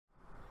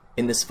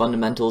In this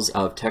fundamentals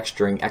of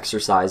texturing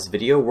exercise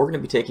video, we're going to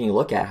be taking a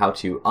look at how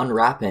to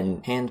unwrap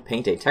and hand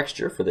paint a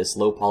texture for this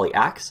low poly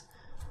axe.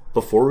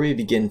 Before we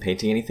begin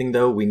painting anything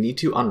though, we need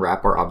to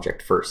unwrap our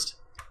object first.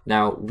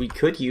 Now, we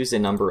could use a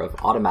number of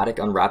automatic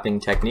unwrapping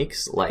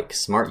techniques like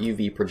Smart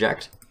UV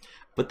Project,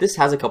 but this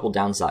has a couple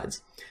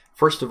downsides.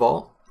 First of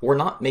all, we're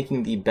not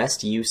making the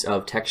best use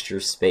of texture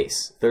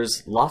space.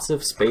 There's lots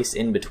of space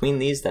in between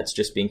these that's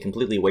just being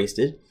completely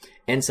wasted,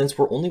 and since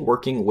we're only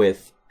working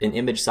with an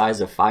image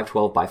size of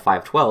 512 by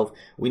 512,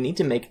 we need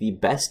to make the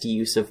best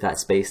use of that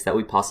space that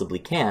we possibly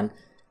can.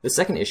 The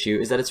second issue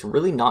is that it's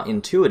really not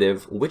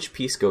intuitive which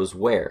piece goes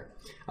where.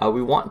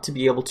 We want to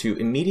be able to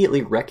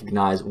immediately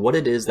recognize what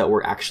it is that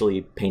we're actually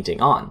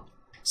painting on.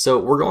 So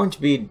we're going to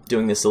be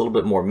doing this a little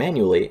bit more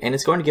manually, and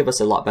it's going to give us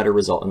a lot better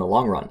result in the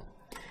long run.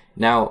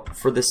 Now,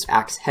 for this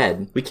axe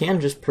head, we can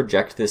just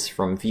project this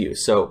from view.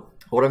 So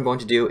what I'm going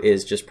to do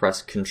is just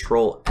press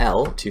Ctrl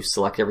L to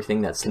select everything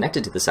that's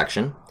connected to the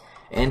section,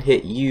 and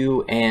hit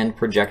U and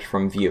project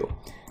from view.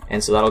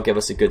 And so that'll give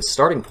us a good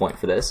starting point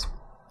for this.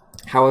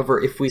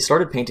 However, if we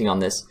started painting on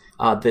this,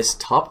 this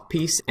top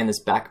piece and this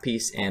back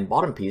piece and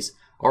bottom piece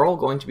are all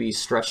going to be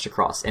stretched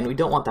across, and we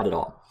don't want that at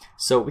all.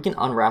 So we can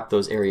unwrap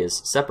those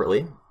areas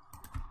separately.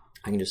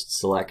 I can just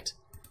select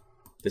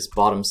this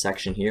bottom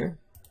section here,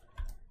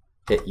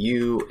 hit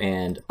U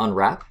and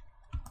unwrap.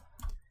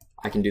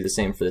 I can do the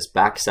same for this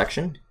back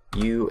section,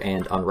 U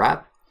and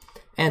unwrap,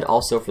 and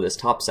also for this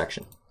top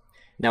section.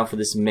 Now for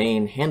this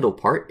main handle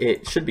part,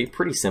 it should be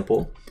pretty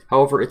simple.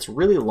 However, it's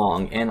really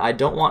long and I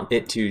don't want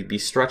it to be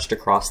stretched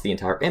across the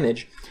entire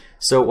image.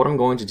 So what I'm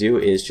going to do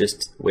is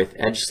just with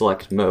edge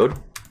select mode,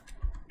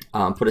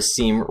 put a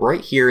seam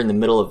right here in the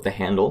middle of the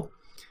handle.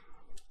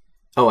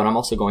 Oh, and I'm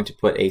also going to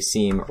put a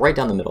seam right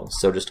down the middle.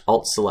 So just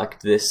alt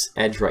select this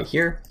edge right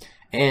here,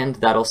 and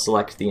that'll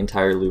select the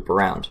entire loop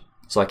around.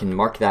 So I can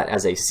mark that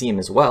as a seam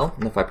as well.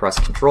 And if I press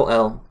Ctrl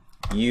L,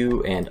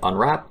 U and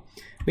unwrap,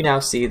 we now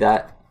see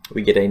that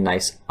we get a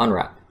nice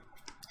unwrap.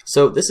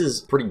 So this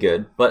is pretty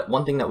good, but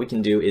one thing that we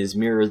can do is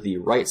mirror the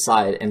right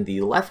side and the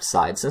left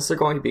side since they're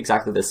going to be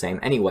exactly the same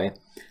anyway,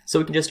 so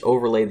we can just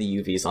overlay the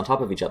UVs on top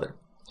of each other.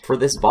 For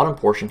this bottom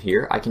portion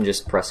here, I can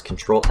just press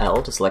Ctrl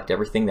L to select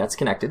everything that's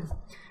connected,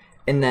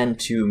 and then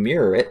to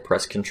mirror it,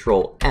 press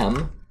Ctrl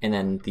M, and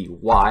then the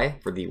Y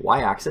for the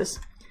Y axis,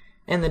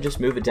 and then just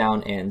move it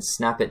down and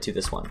snap it to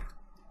this one.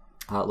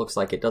 It looks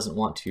like it doesn't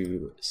want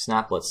to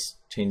snap. Let's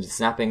change the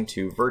snapping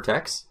to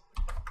vertex.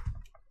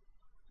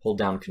 Hold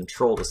down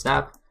Control to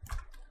snap,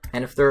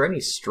 and if there are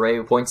any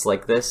stray points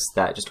like this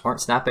that just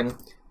aren't snapping,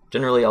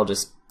 generally I'll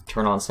just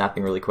turn on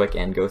snapping really quick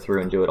and go through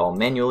and do it all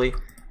manually.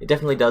 It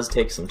definitely does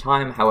take some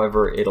time,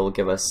 however it'll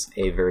give us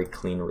a very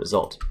clean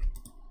result.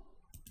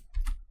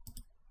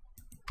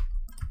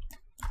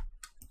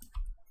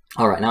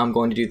 Alright, now I'm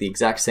going to do the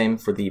exact same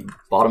for the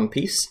bottom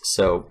piece,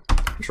 so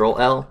Control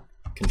L,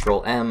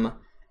 Control M,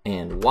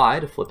 and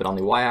Y to flip it on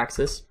the Y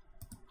axis.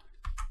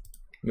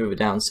 Move it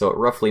down so it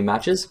roughly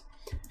matches,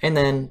 and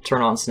then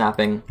turn on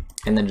snapping,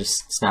 and then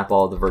just snap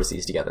all of the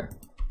vertices together.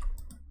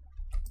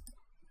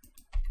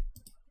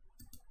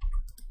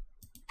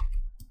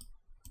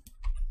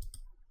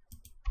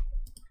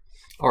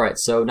 Alright,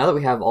 so now that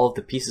we have all of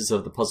the pieces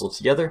of the puzzle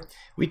together,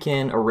 we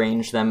can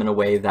arrange them in a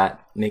way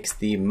that makes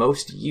the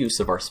most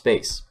use of our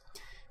space.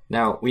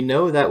 Now, we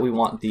know that we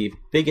want the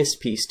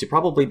biggest piece to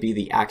probably be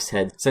the axe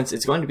head, since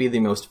it's going to be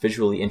the most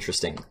visually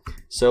interesting.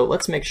 So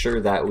let's make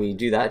sure that we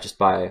do that just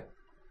by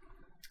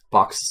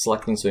box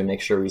selecting, so we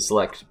make sure we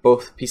select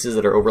both pieces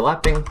that are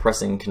overlapping,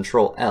 pressing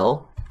Ctrl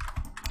L,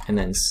 and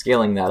then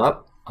scaling that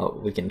up.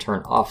 We can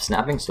turn off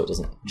snapping so it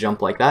doesn't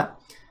jump like that.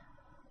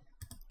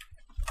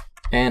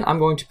 And I'm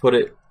going to put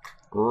it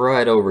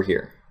right over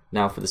here.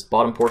 Now for this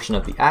bottom portion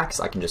of the axe,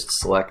 I can just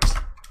select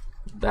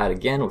that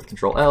again with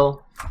Ctrl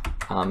L,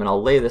 and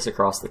I'll lay this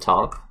across the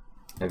top,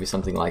 maybe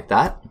something like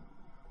that.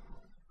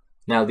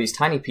 Now these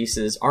tiny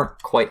pieces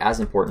aren't quite as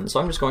important, so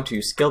I'm just going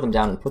to scale them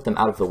down and put them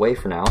out of the way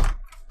for now,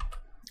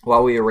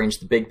 while we arrange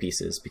the big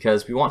pieces,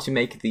 because we want to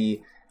make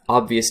the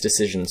obvious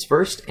decisions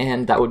first,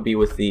 and that would be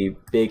with the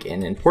big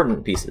and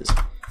important pieces.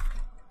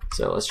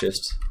 So let's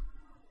just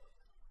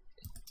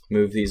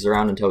move these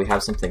around until we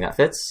have something that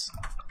fits.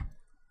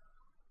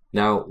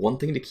 Now, one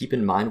thing to keep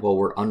in mind while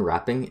we're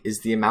unwrapping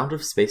is the amount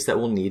of space that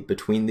we'll need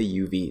between the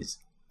UVs.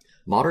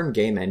 Modern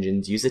game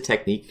engines use a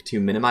technique to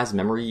minimize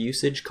memory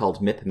usage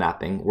called MIP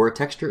mapping, where a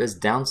texture is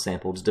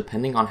downsampled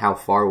depending on how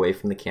far away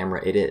from the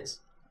camera it is.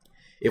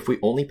 If we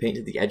only paint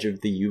to the edge of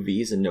the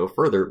UVs and no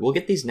further, we'll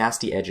get these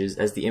nasty edges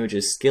as the image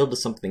is scaled to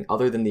something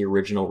other than the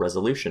original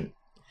resolution.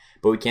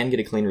 But we can get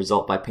a clean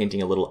result by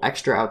painting a little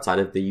extra outside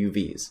of the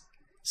UVs.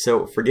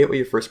 So forget what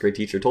your first grade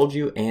teacher told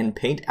you and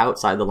paint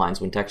outside the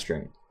lines when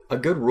texturing. A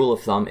good rule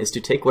of thumb is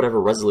to take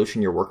whatever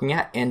resolution you're working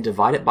at and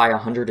divide it by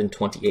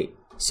 128.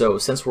 So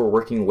since we're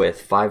working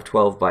with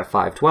 512 by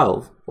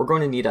 512, we're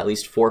going to need at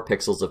least 4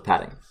 pixels of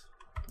padding.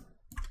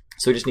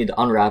 So we just need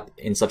to unwrap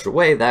in such a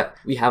way that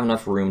we have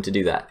enough room to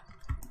do that.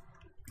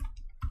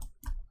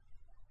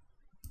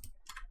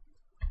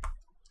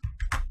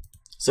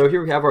 So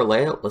here we have our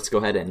layout. Let's go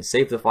ahead and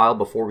save the file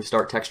before we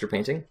start texture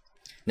painting.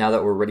 Now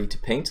that we're ready to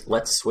paint,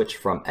 let's switch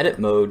from edit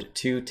mode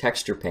to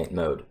texture paint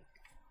mode.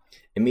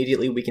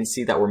 Immediately we can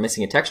see that we're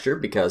missing a texture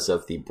because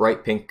of the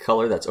bright pink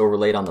color that's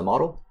overlaid on the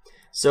model.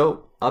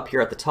 So up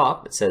here at the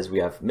top it says we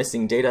have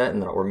missing data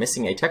and that we're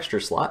missing a texture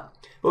slot,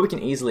 but we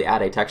can easily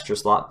add a texture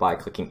slot by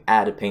clicking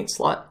add a paint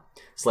slot,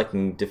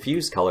 selecting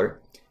diffuse color,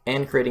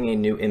 and creating a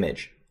new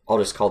image. I'll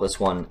just call this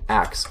one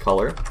axe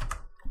color.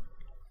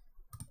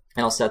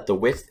 And I'll set the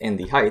width and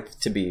the height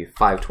to be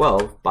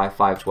 512 by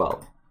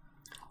 512.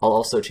 I'll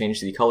also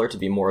change the color to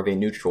be more of a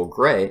neutral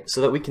gray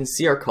so that we can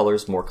see our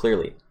colors more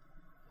clearly.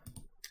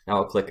 Now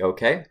I'll click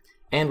OK,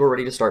 and we're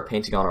ready to start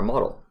painting on our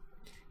model.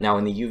 Now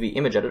in the UV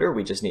image editor,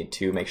 we just need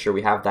to make sure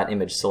we have that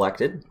image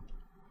selected.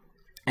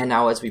 And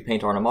now as we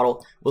paint on our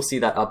model, we'll see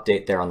that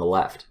update there on the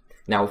left.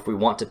 Now if we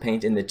want to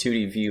paint in the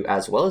 2D view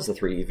as well as the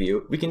 3D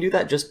view, we can do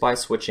that just by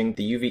switching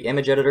the UV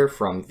image editor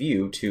from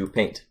View to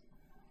Paint.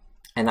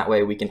 And that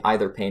way we can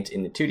either paint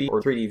in the 2D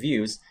or 3D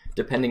views,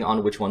 depending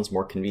on which one's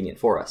more convenient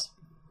for us.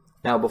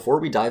 Now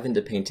before we dive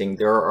into painting,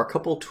 there are a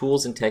couple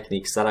tools and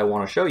techniques that I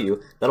want to show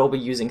you that I'll be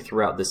using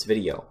throughout this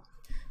video.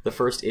 The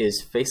first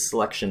is face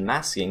selection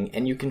masking,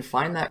 and you can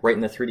find that right in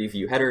the 3D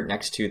view header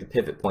next to the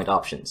pivot point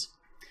options.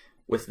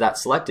 With that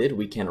selected,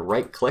 we can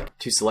right click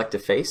to select a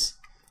face,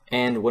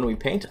 and when we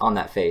paint on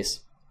that face,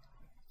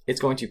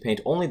 it's going to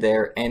paint only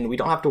there, and we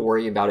don't have to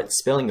worry about it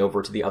spilling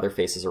over to the other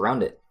faces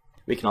around it.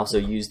 We can also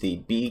use the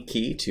B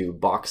key to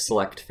box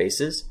select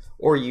faces,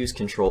 or use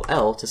Ctrl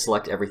L to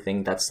select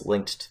everything that's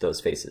linked to those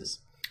faces.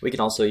 We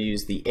can also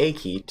use the A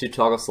key to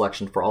toggle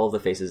selection for all of the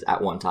faces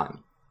at one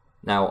time.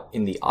 Now,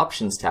 in the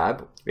Options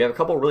tab, we have a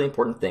couple really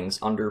important things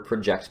under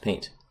Project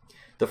Paint.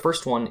 The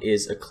first one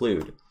is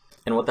Occlude,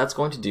 and what that's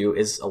going to do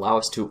is allow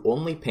us to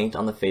only paint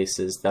on the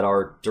faces that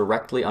are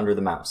directly under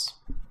the mouse.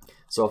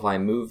 So if I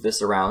move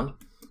this around,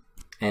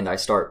 and I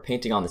start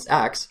painting on this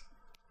axe,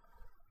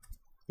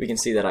 we can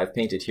see that I've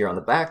painted here on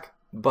the back,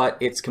 but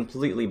it's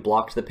completely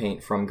blocked the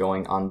paint from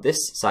going on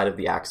this side of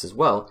the axe as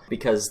well,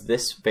 because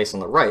this face on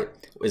the right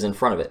is in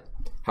front of it.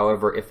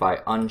 However, if I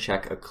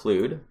uncheck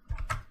Occlude,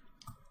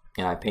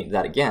 and I paint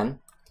that again,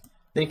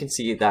 then you can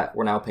see that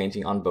we're now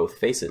painting on both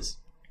faces.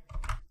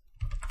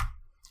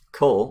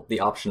 Cull,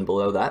 the option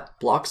below that,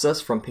 blocks us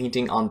from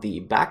painting on the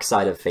back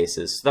side of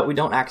faces so that we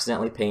don't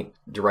accidentally paint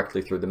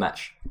directly through the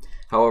mesh.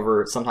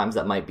 However, sometimes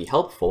that might be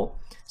helpful,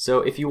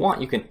 so if you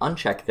want, you can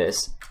uncheck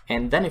this,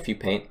 and then if you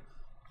paint,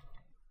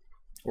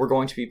 we're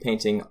going to be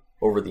painting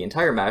over the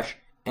entire mesh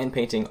and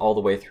painting all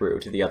the way through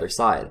to the other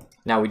side.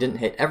 Now we didn't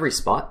hit every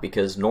spot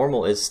because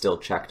normal is still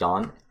checked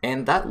on,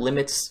 and that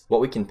limits what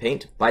we can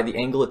paint by the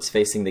angle it's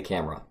facing the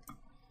camera.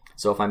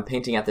 So if I'm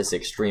painting at this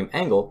extreme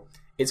angle,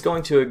 it's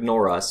going to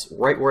ignore us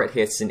right where it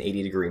hits an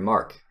 80-degree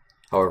mark.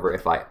 However,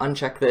 if I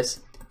uncheck this,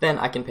 then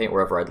I can paint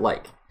wherever I'd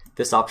like.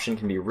 This option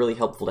can be really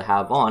helpful to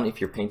have on if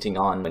you're painting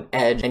on an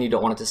edge and you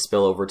don't want it to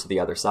spill over to the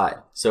other side.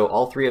 So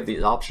all three of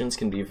these options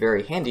can be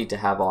very handy to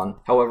have on.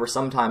 However,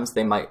 sometimes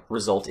they might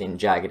result in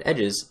jagged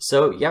edges,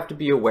 so you have to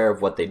be aware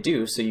of what they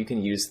do so you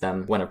can use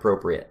them when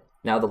appropriate.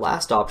 Now the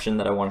last option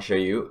that I want to show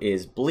you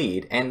is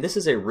Bleed, and this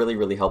is a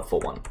really helpful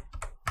one.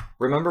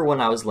 Remember when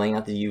I was laying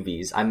out the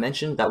UVs, I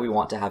mentioned that we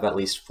want to have at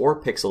least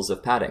 4 pixels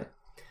of padding.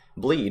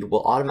 Bleed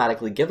will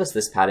automatically give us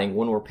this padding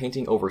when we're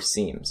painting over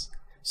seams.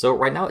 So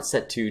right now it's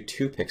set to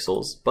 2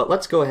 pixels, but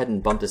let's go ahead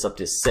and bump this up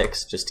to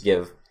 6 just to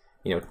give,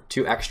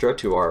 2 extra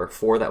to our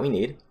 4 that we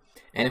need.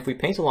 And if we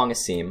paint along a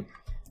seam,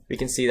 we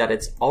can see that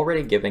it's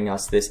already giving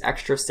us this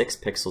extra 6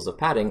 pixels of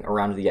padding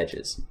around the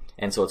edges.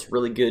 And so it's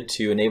really good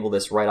to enable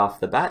this right off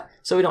the bat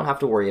so we don't have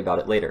to worry about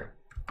it later.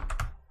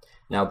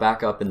 Now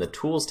back up in the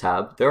Tools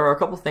tab, there are a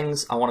couple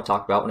things I want to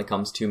talk about when it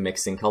comes to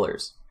mixing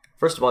colors.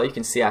 First of all, you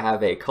can see I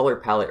have a color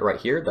palette right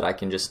here that I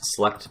can just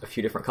select a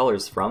few different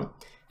colors from.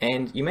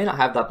 And you may not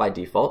have that by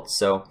default,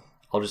 so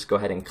I'll just go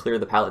ahead and clear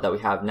the palette that we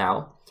have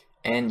now.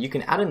 And you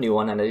can add a new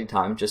one at any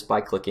time just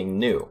by clicking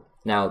New.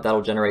 Now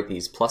that'll generate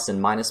these plus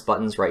and minus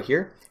buttons right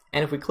here,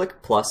 and if we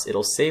click plus,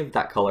 it'll save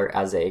that color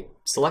as a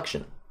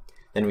selection.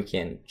 Then we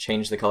can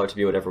change the color to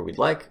be whatever we'd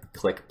like,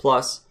 click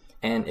plus,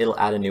 and it'll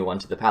add a new one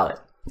to the palette.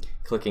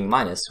 Clicking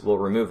minus will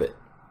remove it.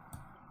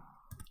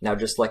 Now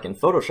just like in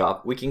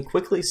Photoshop, we can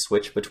quickly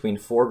switch between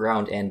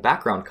foreground and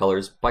background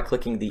colors by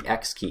clicking the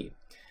X key.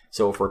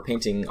 So if we're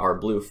painting our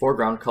blue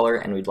foreground color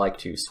and we'd like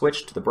to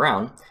switch to the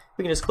brown,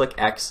 we can just click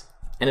X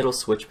and it'll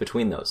switch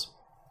between those.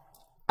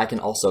 I can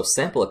also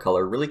sample a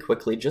color really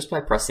quickly just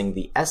by pressing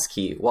the S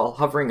key while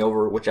hovering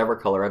over whichever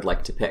color I'd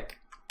like to pick.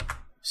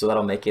 So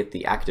that'll make it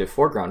the active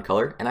foreground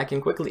color, and I can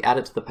quickly add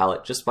it to the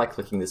palette just by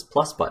clicking this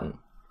plus button.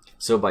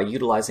 So by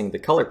utilizing the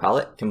color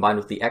palette combined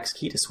with the X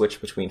key to switch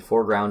between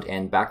foreground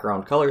and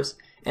background colors,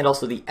 and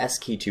also the S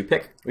key to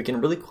pick, we can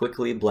really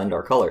quickly blend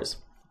our colors.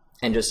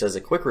 And just as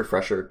a quick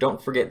refresher,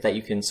 don't forget that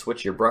you can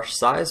switch your brush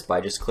size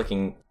by just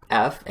clicking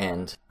F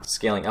and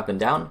scaling up and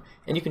down,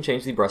 and you can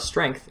change the brush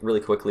strength really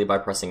quickly by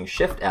pressing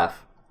Shift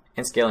F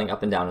and scaling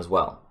up and down as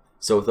well.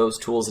 So with those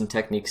tools and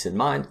techniques in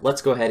mind,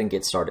 let's go ahead and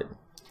get started.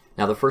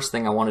 Now the first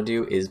thing I want to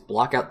do is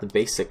block out the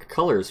basic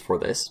colors for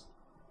this.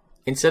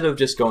 instead of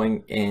just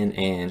going in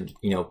and,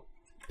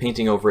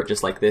 painting over it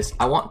just like this,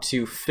 I want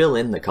to fill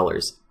in the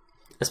colors,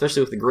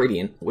 especially with the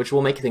gradient, which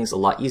will make things a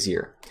lot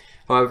easier.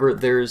 However,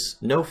 there's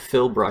no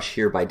fill brush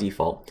here by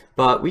default,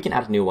 but we can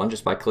add a new one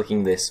just by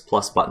clicking this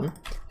plus button,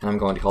 and I'm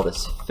going to call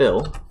this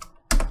fill.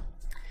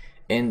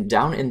 And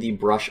down in the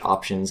brush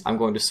options, I'm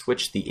going to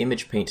switch the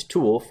image paint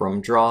tool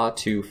from draw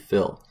to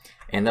fill,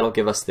 and that'll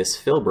give us this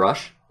fill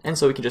brush, and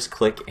so we can just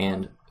click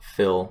and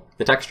fill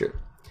the texture.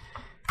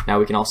 Now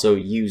we can also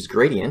use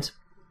gradient.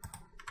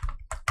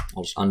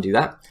 I'll just undo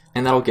that,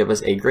 and that'll give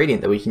us a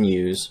gradient that we can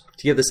use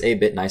to give this a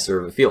bit nicer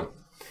of a feel.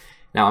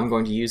 Now I'm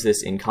going to use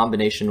this in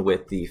combination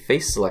with the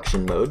face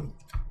selection mode.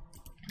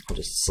 I'll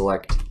just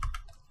select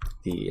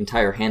the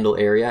entire handle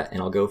area,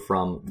 and I'll go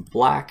from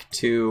black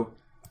to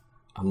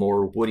a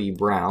more woody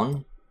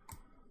brown,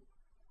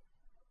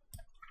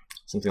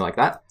 something like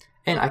that.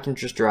 And I can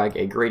just drag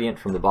a gradient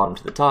from the bottom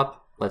to the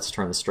top. Let's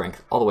turn the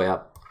strength all the way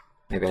up.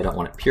 Maybe I don't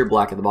want it pure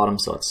black at the bottom,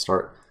 so let's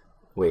start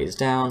ways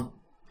down.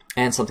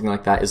 And something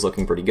like that is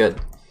looking pretty good.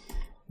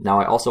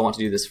 Now I also want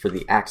to do this for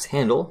the axe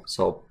handle,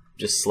 so I'll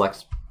just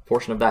select a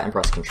portion of that and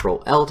press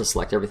Ctrl L to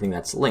select everything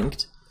that's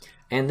linked.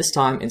 And this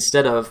time,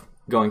 instead of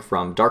going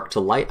from dark to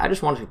light, I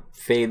just want to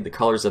fade the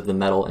colors of the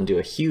metal and do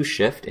a hue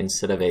shift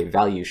instead of a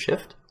value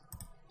shift.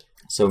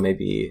 So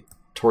maybe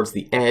towards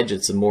the edge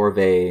it's more of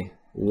a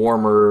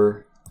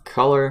warmer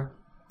color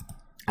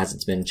as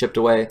it's been chipped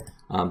away,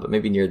 but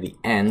maybe near the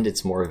end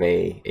it's more of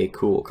a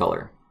cool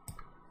color.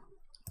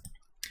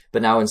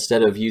 But now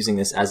instead of using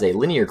this as a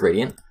linear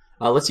gradient,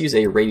 let's use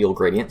a radial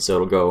gradient, so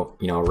it'll go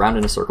around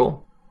in a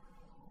circle.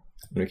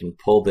 And we can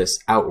pull this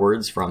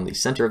outwards from the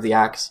center of the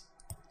axe.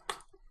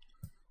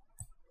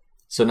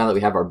 So now that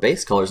we have our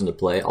base colors into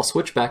play, I'll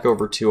switch back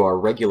over to our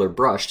regular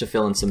brush to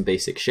fill in some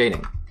basic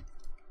shading.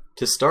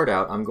 To start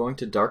out, I'm going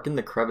to darken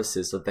the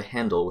crevices of the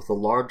handle with a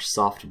large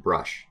soft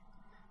brush.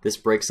 This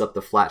breaks up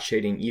the flat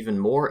shading even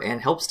more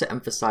and helps to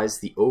emphasize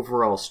the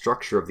overall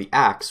structure of the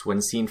axe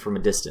when seen from a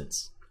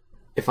distance.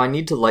 If I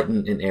need to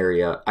lighten an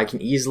area, I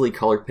can easily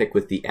color pick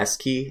with the S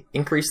key,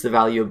 increase the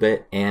value a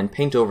bit, and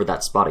paint over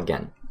that spot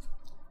again.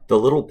 The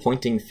little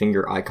pointing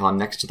finger icon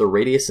next to the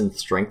radius and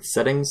strength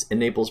settings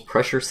enables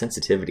pressure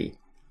sensitivity.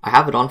 I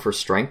have it on for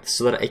strength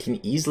so that I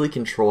can easily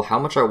control how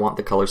much I want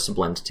the colors to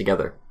blend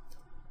together.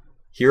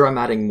 Here I'm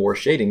adding more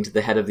shading to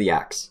the head of the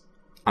axe.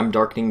 I'm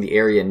darkening the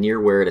area near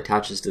where it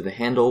attaches to the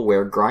handle,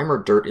 where grime or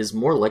dirt is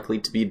more likely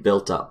to be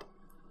built up.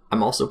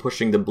 I'm also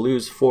pushing the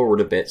blues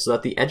forward a bit so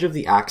that the edge of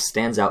the axe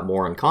stands out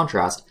more in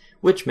contrast,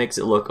 which makes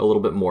it look a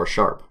little bit more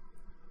sharp.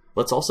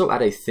 Let's also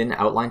add a thin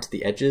outline to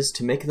the edges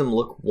to make them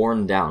look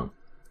worn down.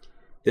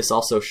 This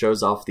also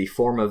shows off the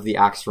form of the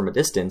axe from a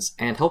distance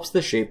and helps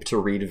the shape to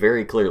read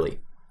very clearly.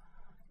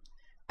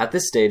 At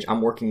this stage,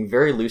 I'm working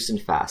very loose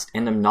and fast,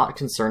 and am not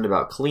concerned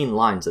about clean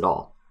lines at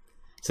all.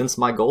 Since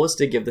my goal is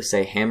to give this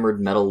a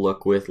hammered metal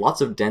look with lots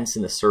of dents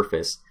in the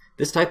surface,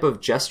 this type of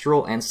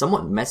gestural and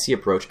somewhat messy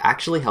approach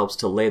actually helps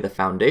to lay the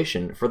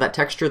foundation for that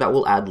texture that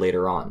we'll add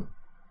later on.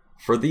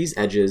 For these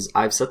edges,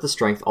 I've set the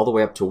strength all the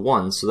way up to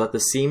 1 so that the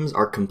seams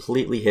are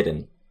completely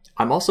hidden.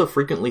 I'm also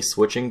frequently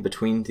switching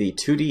between the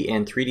 2D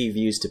and 3D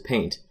views to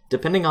paint,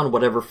 depending on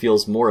whatever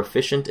feels more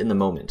efficient in the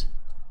moment.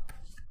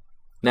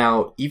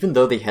 Now, even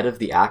though the head of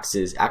the axe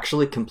is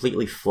actually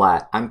completely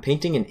flat, I'm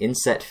painting an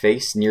inset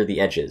face near the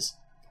edges.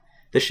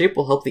 The shape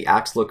will help the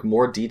axe look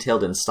more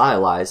detailed and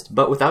stylized,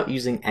 but without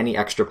using any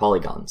extra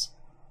polygons.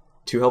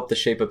 To help the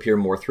shape appear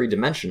more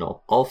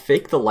three-dimensional, I'll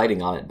fake the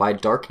lighting on it by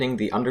darkening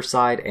the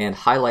underside and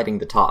highlighting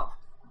the top.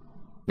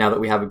 Now that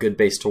we have a good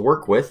base to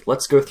work with,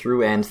 let's go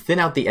through and thin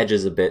out the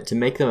edges a bit to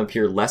make them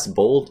appear less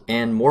bold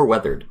and more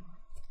weathered.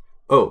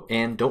 Oh,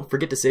 and don't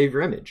forget to save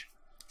your image.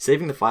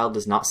 Saving the file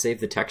does not save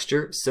the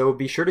texture, so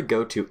be sure to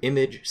go to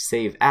Image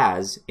Save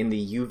As in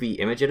the UV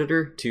image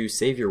editor to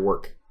save your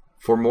work.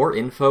 For more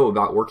info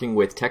about working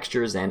with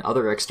textures and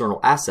other external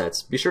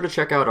assets, be sure to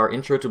check out our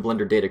Intro to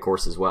Blender data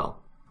course as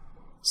well.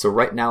 So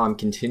right now I'm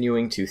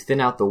continuing to thin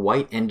out the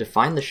white and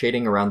define the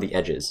shading around the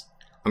edges.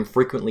 I'm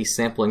frequently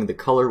sampling the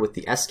color with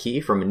the S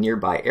key from a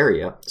nearby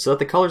area so that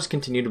the colors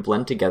continue to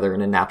blend together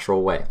in a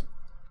natural way.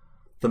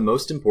 The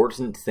most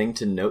important thing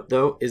to note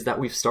though is that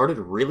we've started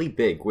really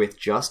big with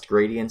just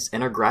gradients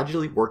and are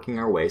gradually working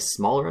our way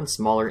smaller and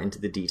smaller into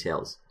the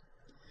details.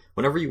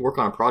 Whenever you work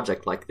on a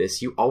project like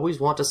this, you always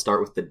want to start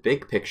with the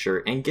big picture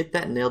and get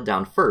that nailed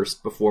down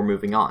first before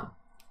moving on.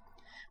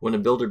 When a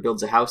builder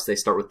builds a house, they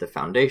start with the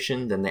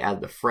foundation, then they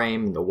add the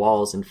frame and the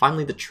walls, and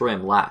finally the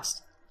trim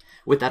last.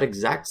 With that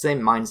exact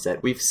same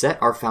mindset, we've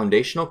set our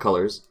foundational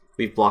colors,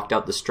 we've blocked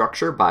out the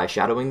structure by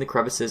shadowing the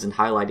crevices and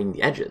highlighting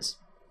the edges.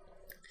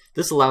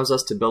 This allows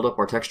us to build up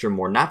our texture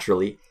more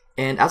naturally,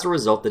 and as a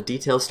result the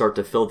details start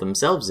to fill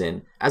themselves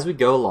in as we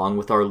go along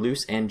with our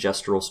loose and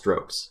gestural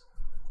strokes.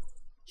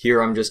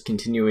 Here I'm just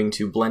continuing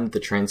to blend the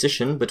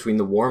transition between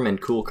the warm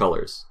and cool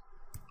colors.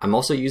 I'm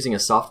also using a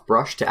soft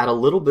brush to add a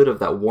little bit of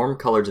that warm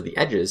color to the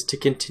edges to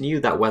continue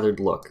that weathered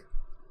look.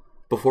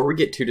 Before we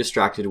get too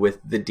distracted with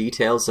the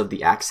details of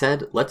the axe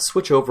head, let's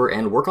switch over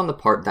and work on the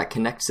part that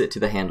connects it to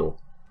the handle.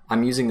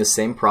 I'm using the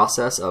same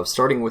process of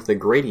starting with the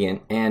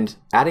gradient and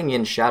adding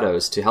in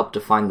shadows to help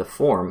define the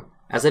form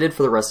as I did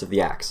for the rest of the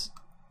axe.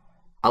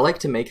 I like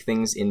to make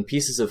things in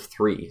pieces of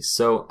 3,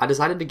 so I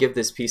decided to give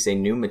this piece a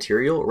new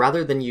material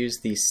rather than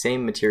use the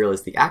same material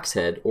as the axe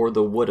head or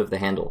the wood of the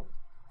handle.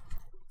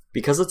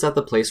 Because it's at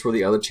the place where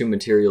the other two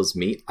materials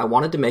meet, I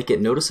wanted to make it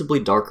noticeably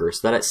darker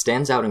so that it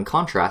stands out in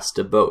contrast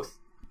to both.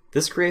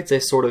 This creates a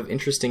sort of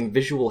interesting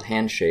visual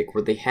handshake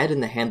where the head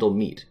and the handle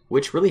meet,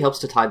 which really helps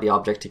to tie the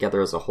object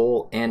together as a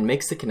whole and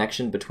makes the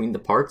connection between the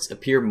parts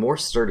appear more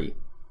sturdy.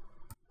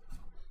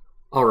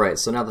 Alright,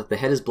 so now that the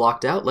head is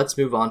blocked out, let's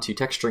move on to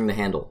texturing the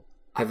handle.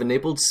 I've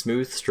enabled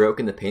smooth stroke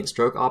in the paint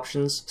stroke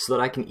options so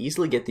that I can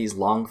easily get these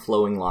long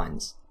flowing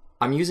lines.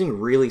 I'm using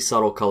really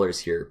subtle colors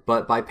here,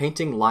 but by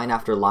painting line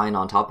after line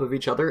on top of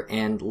each other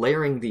and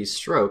layering these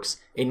strokes,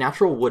 a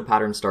natural wood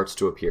pattern starts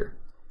to appear.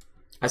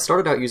 I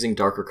started out using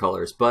darker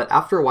colors, but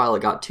after a while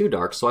it got too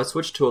dark, so I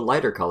switched to a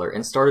lighter color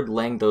and started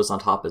laying those on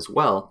top as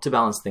well to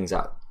balance things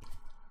out.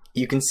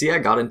 You can see I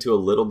got into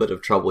a little bit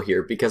of trouble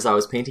here because I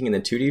was painting in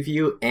the 2D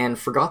view and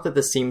forgot that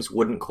the seams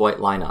wouldn't quite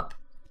line up.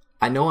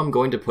 I know I'm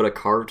going to put a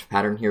carved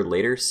pattern here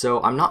later,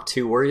 so I'm not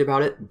too worried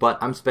about it, but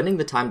I'm spending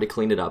the time to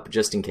clean it up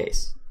just in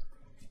case.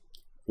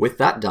 With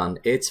that done,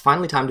 it's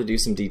finally time to do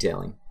some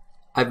detailing.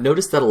 I've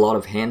noticed that a lot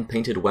of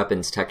hand-painted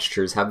weapons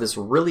textures have this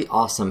really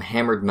awesome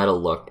hammered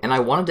metal look, and I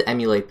wanted to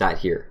emulate that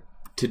here.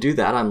 To do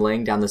that, I'm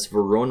laying down this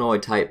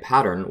Voronoi type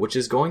pattern, which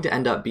is going to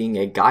end up being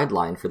a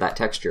guideline for that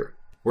texture.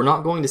 We're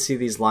not going to see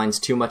these lines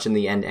too much in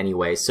the end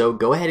anyway, so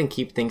go ahead and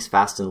keep things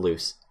fast and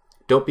loose.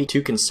 Don't be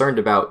too concerned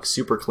about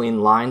super clean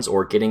lines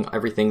or getting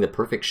everything the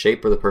perfect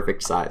shape or the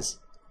perfect size.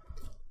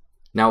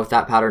 Now with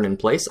that pattern in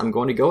place, I'm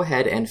going to go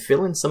ahead and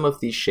fill in some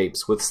of these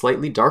shapes with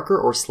slightly darker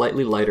or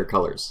slightly lighter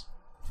colors.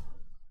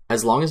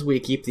 As long as we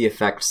keep the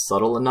effect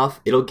subtle enough,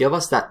 it'll give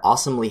us that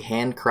awesomely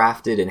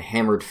handcrafted and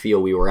hammered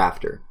feel we were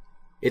after.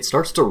 It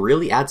starts to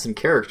really add some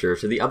character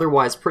to the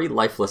otherwise pretty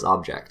lifeless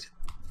object.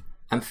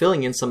 I'm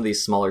filling in some of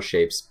these smaller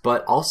shapes,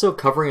 but also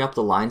covering up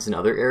the lines in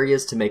other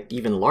areas to make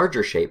even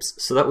larger shapes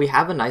so that we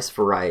have a nice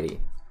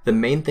variety. The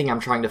main thing I'm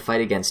trying to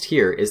fight against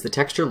here is the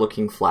texture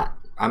looking flat.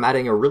 I'm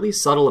adding a really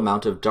subtle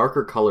amount of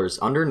darker colors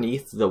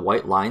underneath the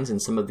white lines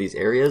in some of these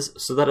areas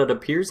so that it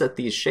appears that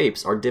these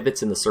shapes are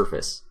divots in the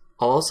surface.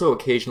 I'll also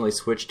occasionally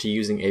switch to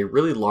using a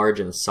really large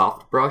and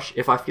soft brush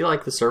if I feel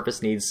like the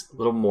surface needs a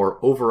little more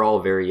overall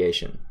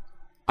variation.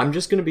 I'm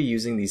just going to be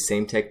using these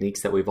same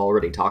techniques that we've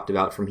already talked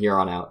about from here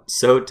on out,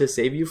 so to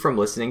save you from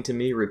listening to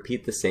me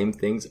repeat the same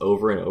things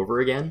over and over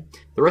again,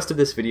 the rest of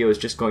this video is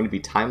just going to be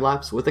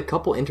time-lapse with a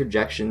couple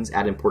interjections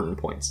at important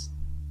points.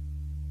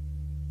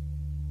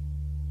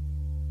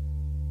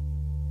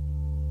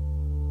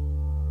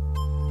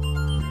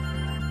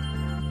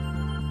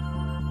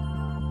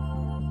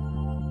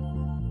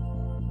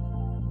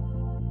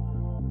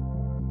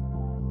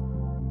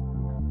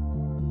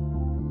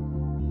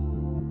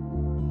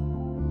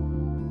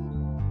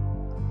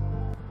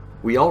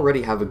 We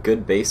already have a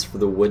good base for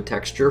the wood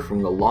texture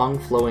from the long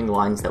flowing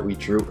lines that we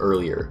drew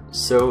earlier,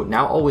 so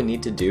now all we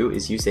need to do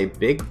is use a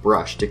big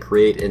brush to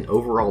create an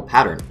overall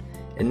pattern,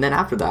 and then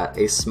after that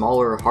a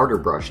smaller, harder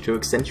brush to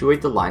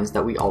accentuate the lines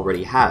that we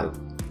already have.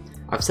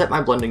 I've set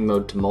my blending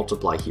mode to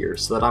multiply here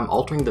so that I'm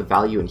altering the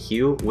value in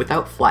hue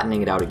without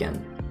flattening it out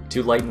again.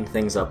 To lighten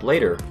things up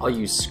later, I'll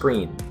use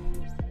screen.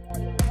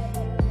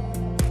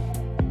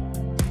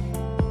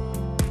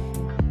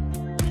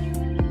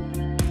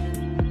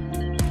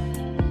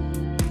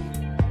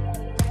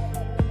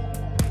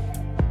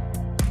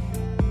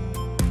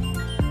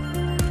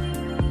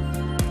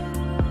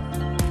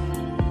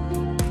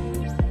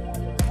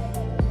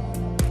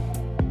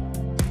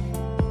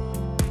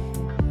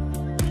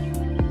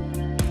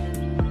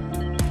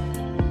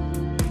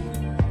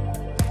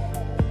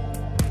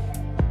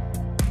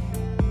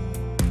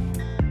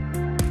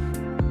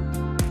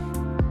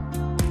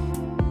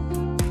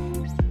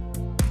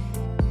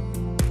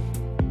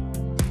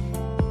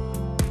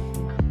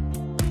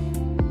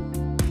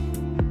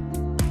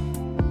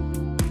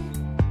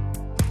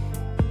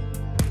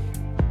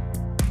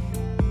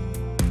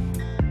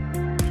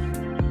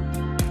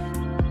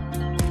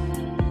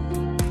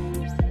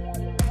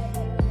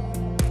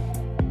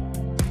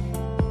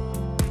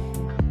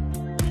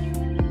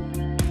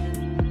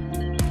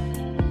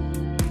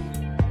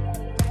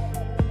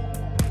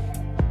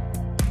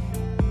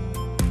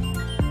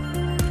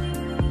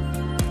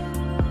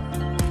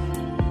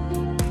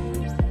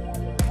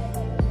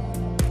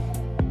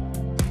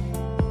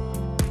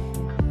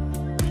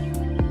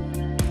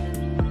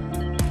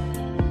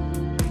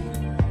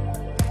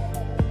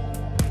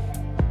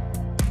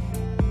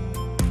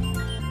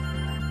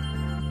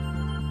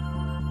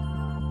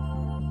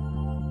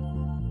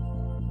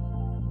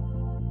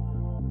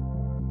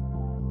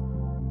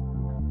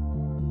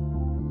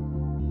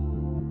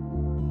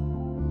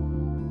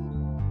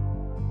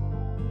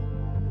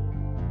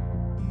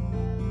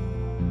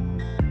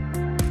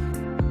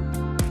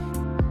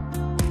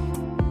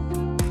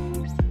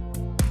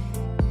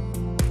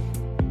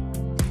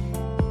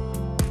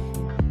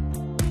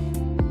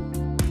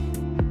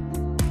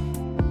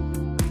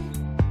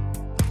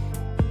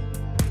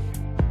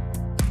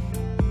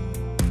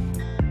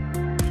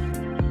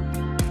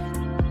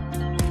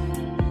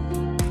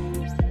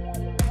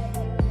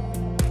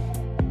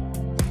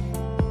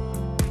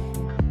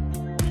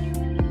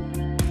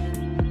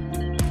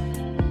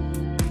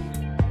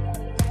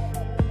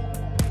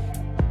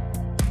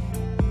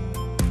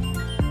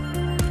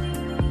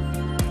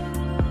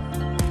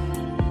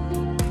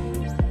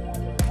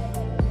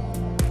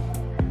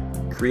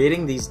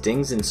 Creating these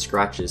dings and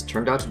scratches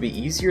turned out to be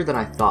easier than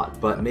I thought,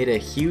 but made a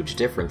huge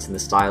difference in the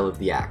style of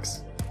the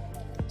axe.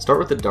 Start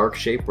with a dark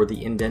shape where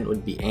the indent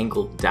would be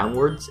angled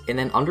downwards, and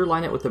then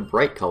underline it with a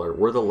bright color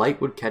where the light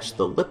would catch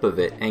the lip of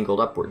it angled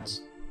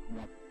upwards.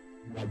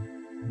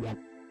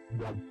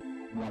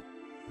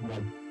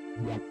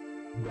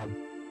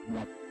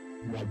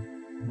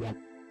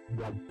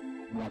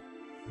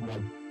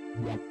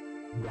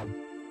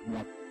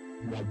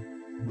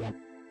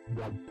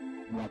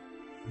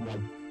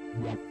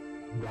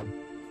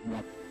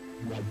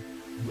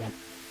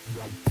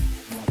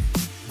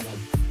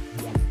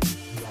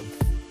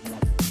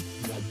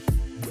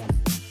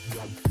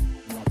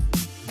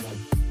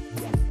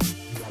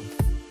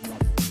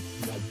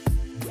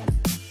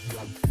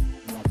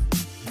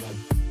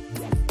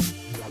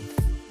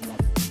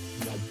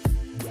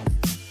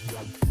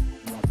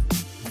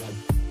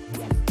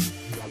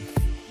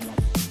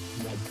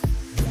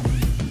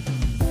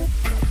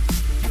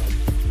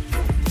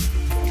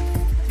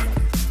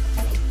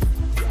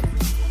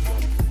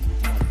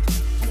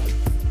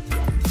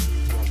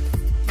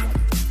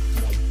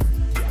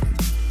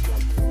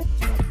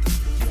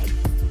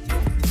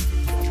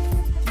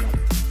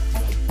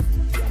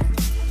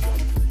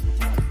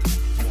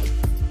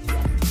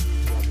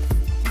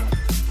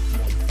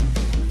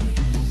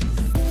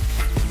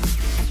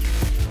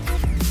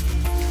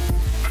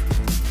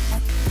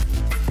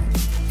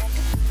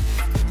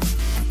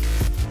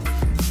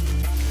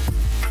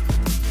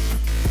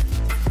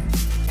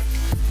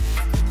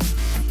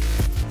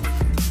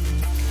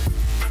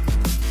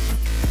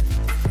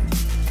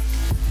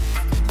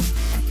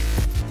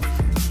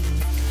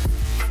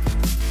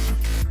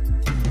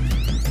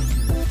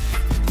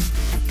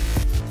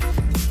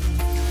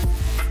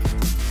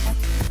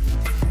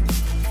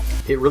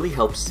 It really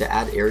helps to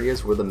add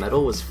areas where the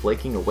metal was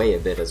flaking away a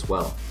bit as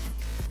well.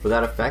 For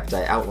that effect,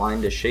 I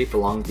outlined a shape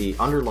along the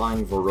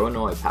underlying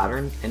Voronoi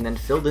pattern and then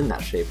filled in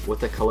that shape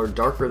with a color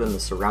darker than the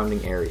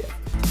surrounding area.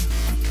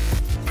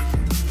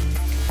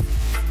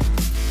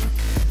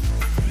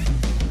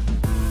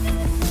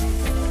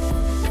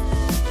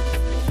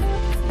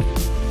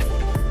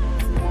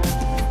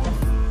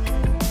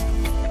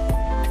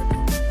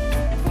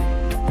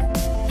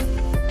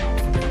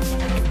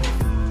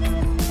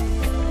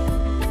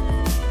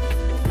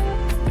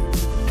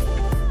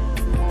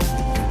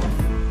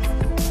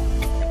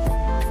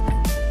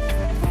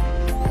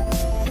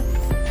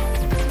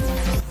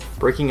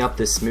 Breaking up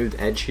this smooth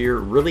edge here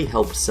really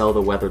helped sell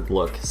the weathered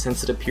look,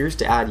 since it appears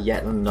to add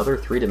yet another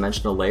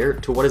three-dimensional layer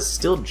to what is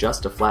still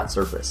just a flat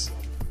surface.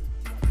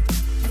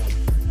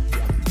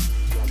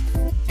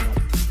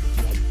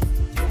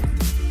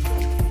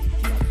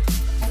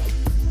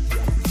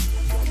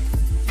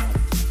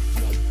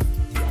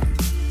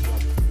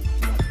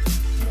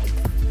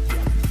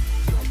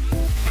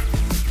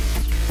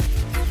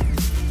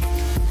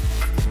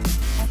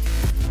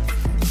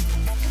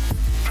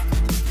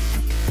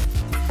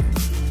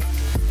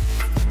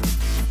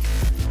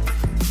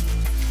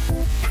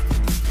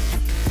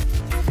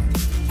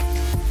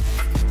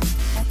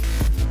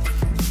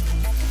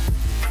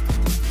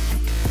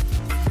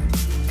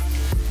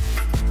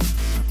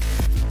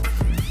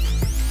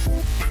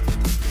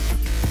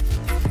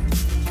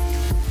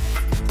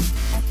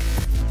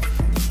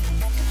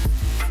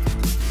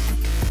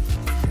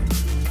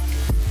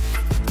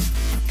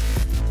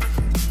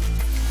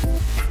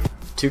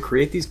 To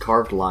create these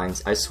carved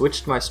lines, I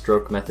switched my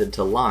stroke method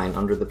to line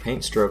under the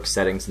paint stroke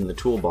settings in the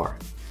toolbar.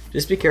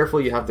 Just be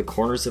careful you have the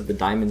corners of the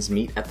diamonds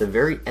meet at the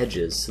very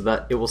edges so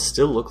that it will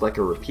still look like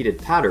a repeated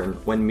pattern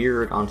when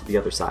mirrored onto the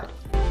other side.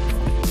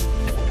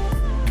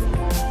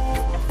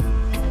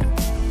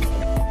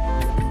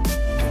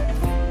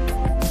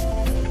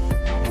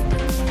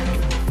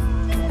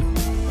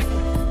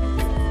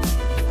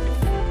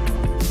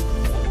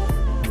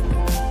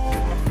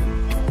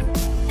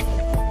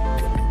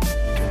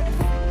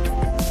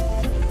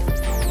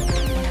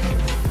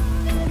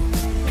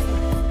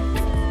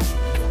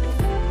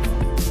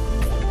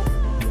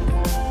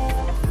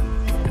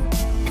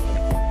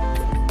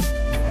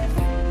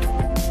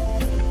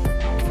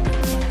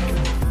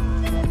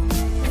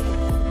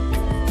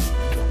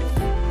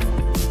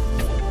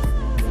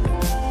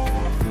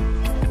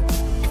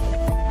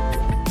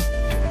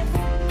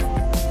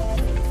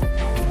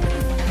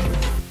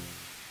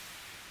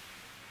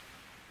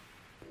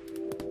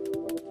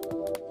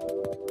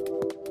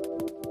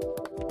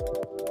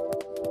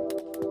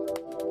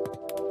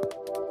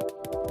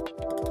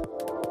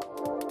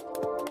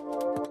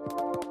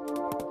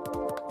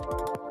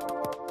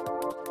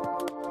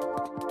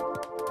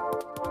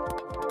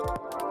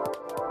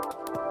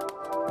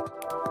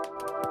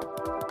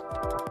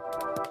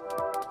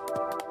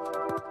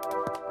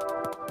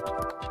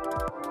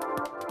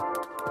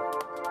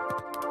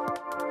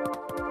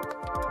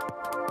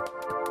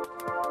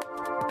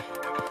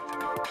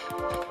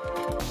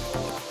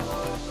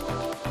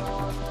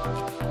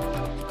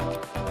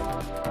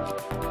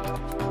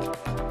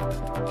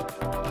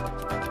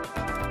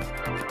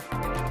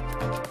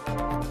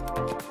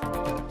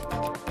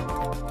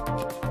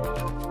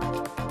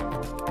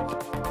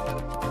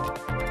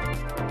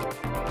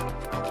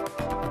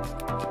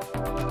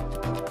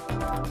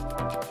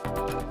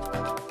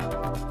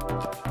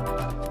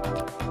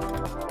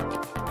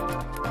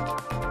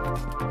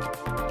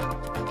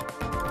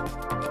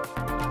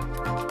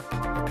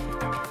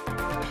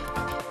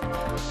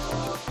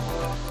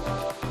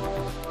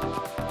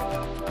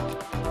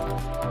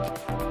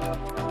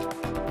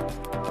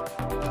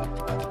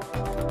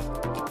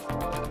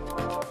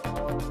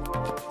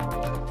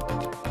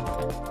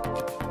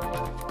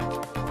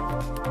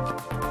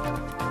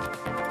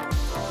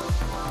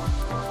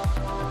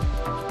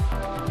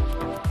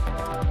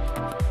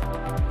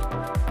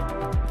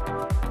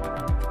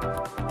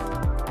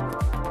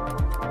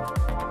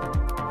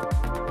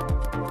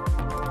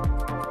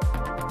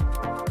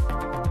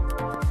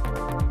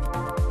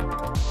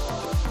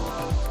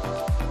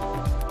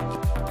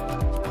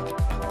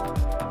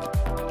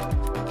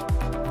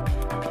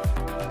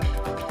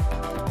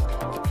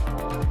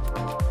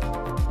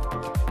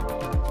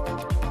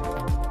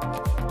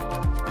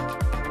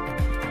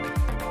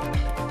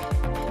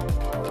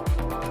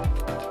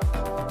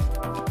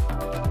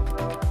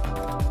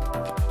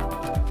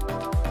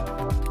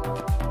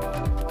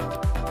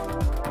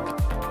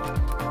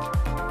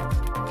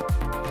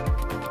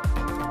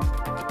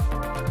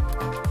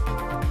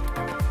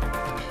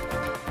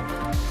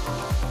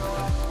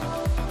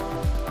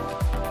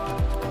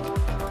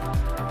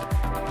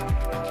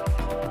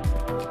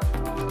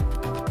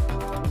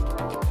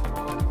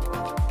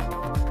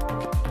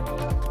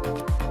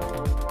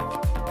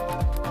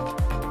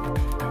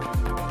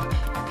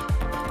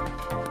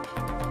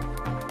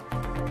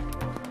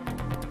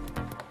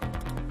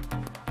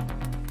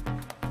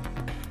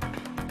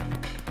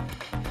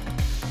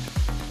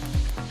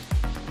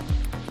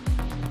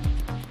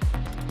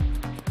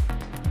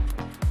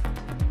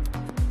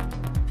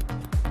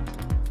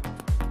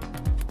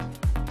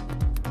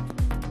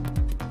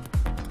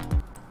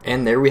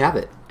 And there we have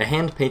it, a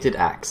hand-painted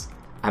axe.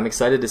 I'm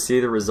excited to see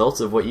the results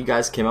of what you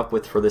guys came up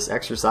with for this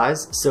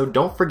exercise, so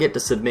don't forget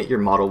to submit your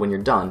model when you're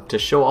done to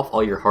show off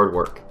all your hard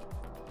work.